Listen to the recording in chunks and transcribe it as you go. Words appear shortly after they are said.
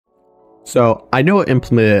So I know I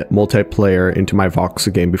implemented multiplayer into my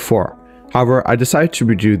Voxel game before. However, I decided to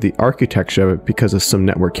redo the architecture of it because of some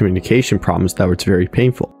network communication problems that were very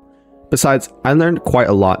painful. Besides, I learned quite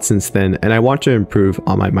a lot since then and I want to improve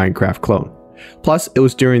on my Minecraft clone. Plus, it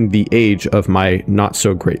was during the age of my not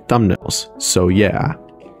so great thumbnails, so yeah.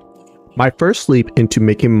 My first leap into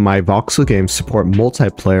making my Voxel game support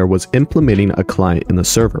multiplayer was implementing a client in the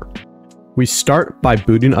server. We start by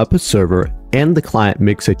booting up a server and the client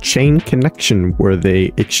makes a chain connection where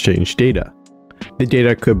they exchange data. The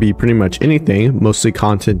data could be pretty much anything, mostly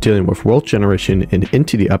content dealing with world generation and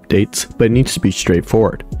entity updates, but it needs to be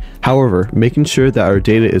straightforward. However, making sure that our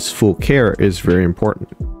data is full care is very important,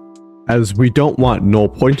 as we don't want null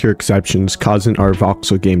pointer exceptions causing our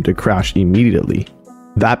Voxel game to crash immediately.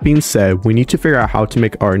 That being said, we need to figure out how to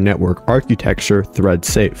make our network architecture thread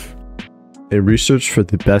safe. In research for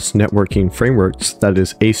the best networking frameworks that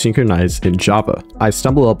is asynchronized in Java, I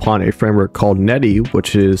stumbled upon a framework called Netty,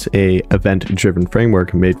 which is a event-driven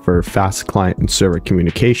framework made for fast client and server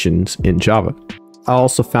communications in Java. I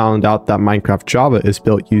also found out that Minecraft Java is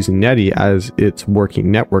built using Netty as its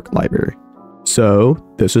working network library. So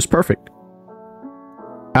this is perfect.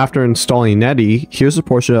 After installing Netty, here's a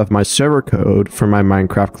portion of my server code for my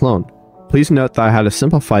Minecraft clone. Please note that I had to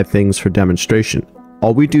simplify things for demonstration.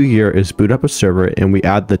 All we do here is boot up a server and we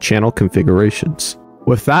add the channel configurations.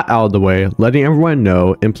 With that out of the way, letting everyone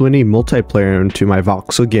know implementing multiplayer into my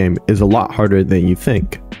Voxel game is a lot harder than you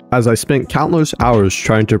think, as I spent countless hours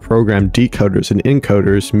trying to program decoders and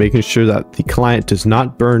encoders, making sure that the client does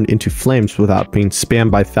not burn into flames without being spammed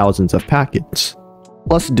by thousands of packets.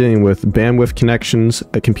 Plus dealing with bandwidth connections,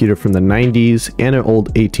 a computer from the 90s, and an old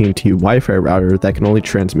AT&T Wi-Fi router that can only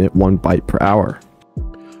transmit 1 byte per hour.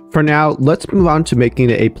 For now, let's move on to making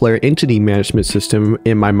a player entity management system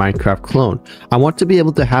in my Minecraft clone. I want to be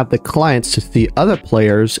able to have the clients to see other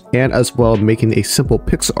players and as well making a simple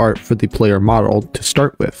pixel art for the player model to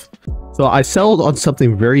start with. So I settled on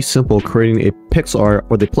something very simple, creating a pixel art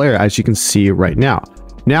for the player as you can see right now.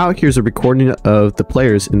 Now here's a recording of the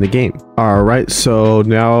players in the game. Alright, so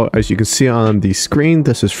now as you can see on the screen,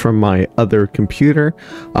 this is from my other computer.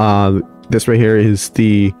 This right here is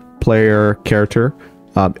the player character.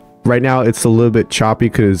 Right now it's a little bit choppy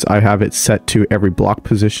because I have it set to every block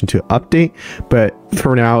position to update, but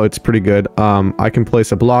for now it's pretty good. I can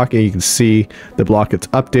place a block and you can see the block gets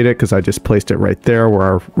updated because I just placed it right there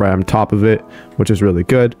right on top of it, which is really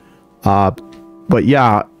good. But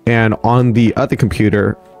yeah, and on the other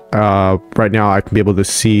computer, right now I can be able to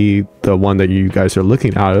see the one that you guys are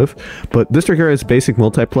looking out of, but this right here is basic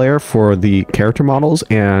multiplayer for the character models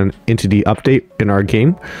and entity update in our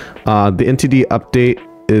game. The entity update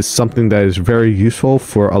is something that is very useful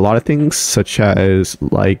for a lot of things, such as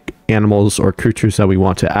like animals or creatures that we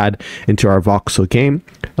want to add into our Voxel game.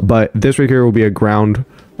 But this right here will be a ground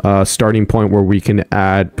starting point where we can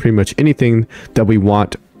add pretty much anything that we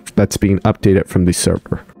want that's being updated from the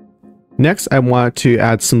server. Next, I want to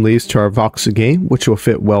add some leaves to our Voxel game, which will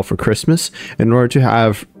fit well for Christmas. In order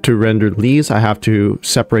to render leaves, I have to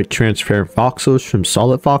separate transparent voxels from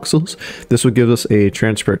solid voxels. This will give us a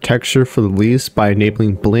transparent texture for the leaves by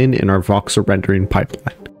enabling blend in our voxel rendering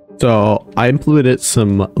pipeline. So I implemented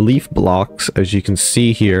some leaf blocks, as you can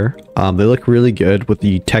see here. They look really good with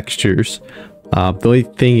the textures. The only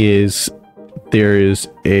thing is, there is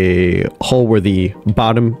a hole where the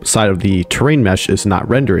bottom side of the terrain mesh is not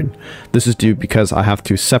rendering. This is due because I have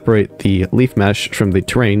to separate the leaf mesh from the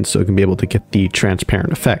terrain so it can be able to get the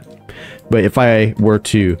transparent effect. But if I were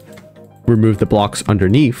to remove the blocks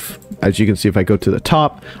underneath, as you can see, if I go to the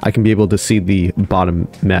top, I can be able to see the bottom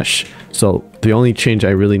mesh. So the only change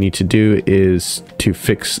I really need to do is to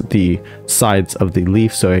fix the sides of the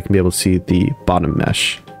leaf so I can be able to see the bottom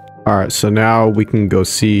mesh. Alright, so now we can go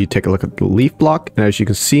take a look at the leaf block, and as you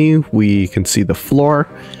can see, we can see the floor.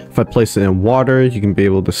 If I place it in water, you can be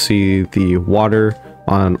able to see the water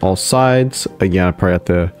on all sides. Again, I probably have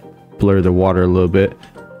to blur the water a little bit.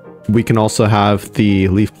 We can also have the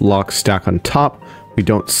leaf block stack on top. We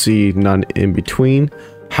don't see none in between.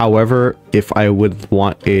 However, if I would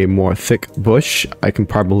want a more thick bush, I can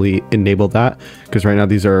probably enable that, because right now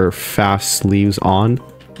these are fast leaves on.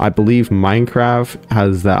 I believe Minecraft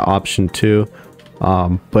has that option too,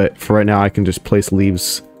 but for right now I can just place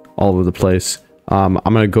leaves all over the place. I'm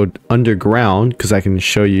gonna go underground because I can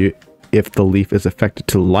show you if the leaf is affected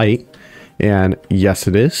to light, and yes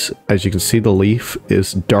it is. As you can see, the leaf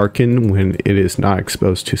is darkened when it is not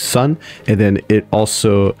exposed to sun, and then it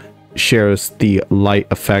also shares the light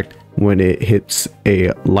effect when it hits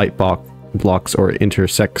a light blocks or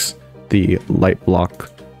intersects the light block.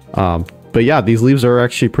 But yeah, these leaves are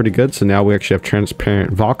actually pretty good, so now we actually have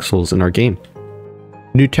transparent voxels in our game.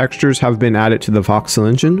 New textures have been added to the voxel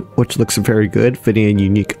engine, which looks very good, fitting a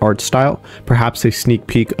unique art style, perhaps a sneak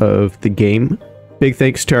peek of the game. Big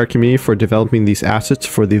thanks to our community for developing these assets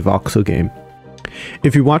for the voxel game.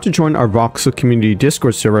 If you want to join our voxel community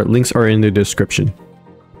Discord server, links are in the description.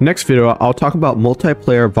 Next video, I'll talk about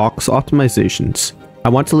multiplayer voxel optimizations. I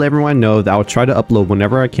want to let everyone know that I'll try to upload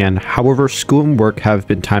whenever I can, however school and work have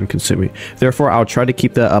been time consuming, therefore I'll try to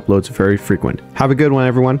keep the uploads very frequent. Have a good one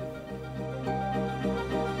everyone!